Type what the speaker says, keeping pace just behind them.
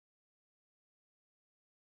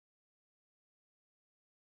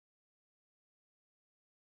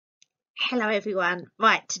Hello everyone.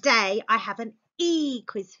 Right, today I have an E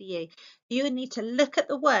quiz for you. You need to look at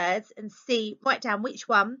the words and write down which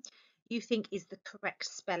one you think is the correct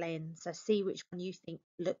spelling. So see which one you think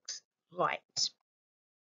looks right.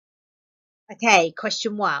 Okay,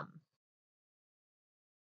 question 1.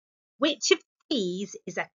 Which of these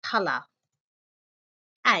is a colour?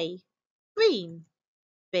 A, green.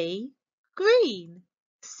 B, green.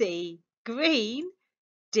 C, green.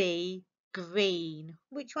 D, green.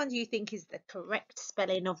 Which one do you think is the correct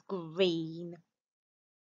spelling of green?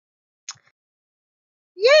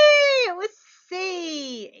 Yay! It was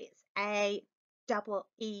C. It's a double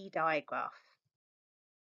E digraph.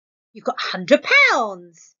 You've got £100.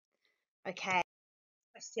 Okay,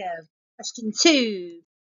 question 2.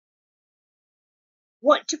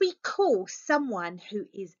 What do we call someone who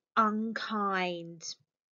is unkind?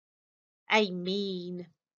 A, mean.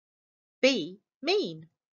 B, mean.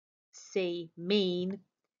 C, mean.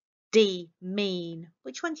 D, mean.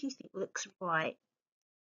 Which one do you think looks right?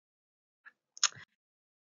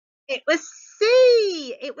 It was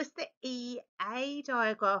C. It was the EA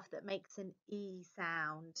digraph that makes an E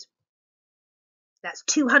sound. That's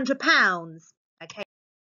 £200. Okay.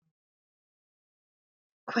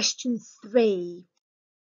 Question 3.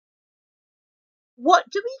 What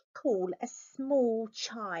do we call a small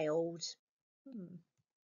child?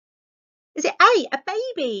 Is it A,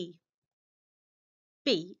 baby?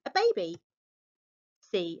 B, a baby?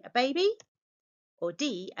 C, a baby? Or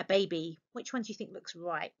D, a baby? Which one do you think looks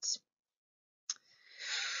right?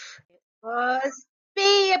 It was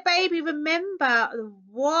B, a baby. Remember, the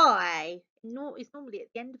Y it's normally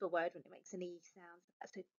at the end of a word when it makes an E sound.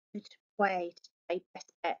 That's a good way to say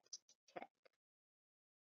best bet to check.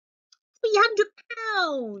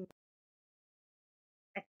 £300.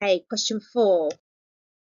 Okay, question 4.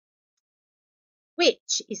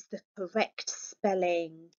 Which is the correct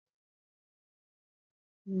spelling?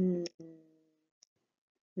 Me,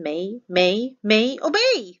 or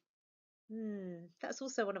me? That's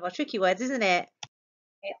also one of our tricky words, isn't it?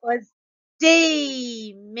 It was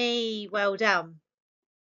D, me. Well done.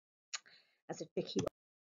 That's a tricky one.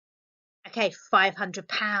 Okay,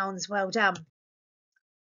 £500. Well done.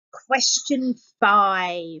 Question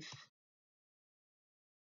 5.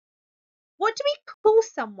 What do we call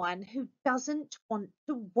someone who doesn't want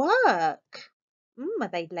to work? Are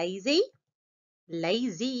they lazy?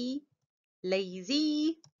 Lazy,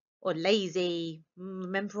 or lazy?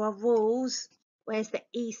 Remember our rules. Where's the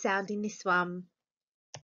E sound in this one?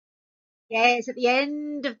 Yeah, it's at the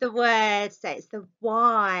end of the word, so it's the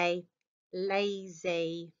Y.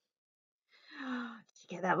 Lazy. Did you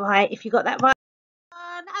get that right? If you got that right,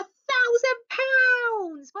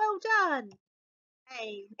 £1,000. Well done.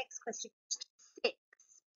 Okay, next question. 6.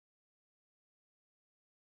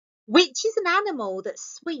 Which is an animal that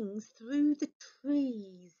swings through the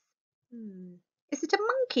trees? Is it a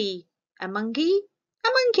monkey? A monkey? A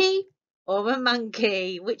monkey? Or a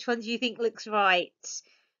monkey? Which one do you think looks right?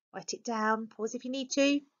 Write it down. Pause if you need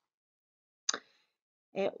to.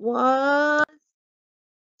 It was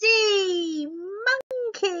D,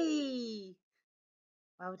 monkey.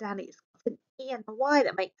 Well done. It's got an E and a Y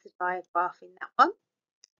that makes a digraph in that one.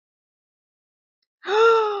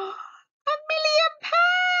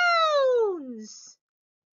 £1,000,000!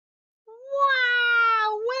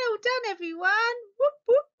 Wow! Well done, everyone.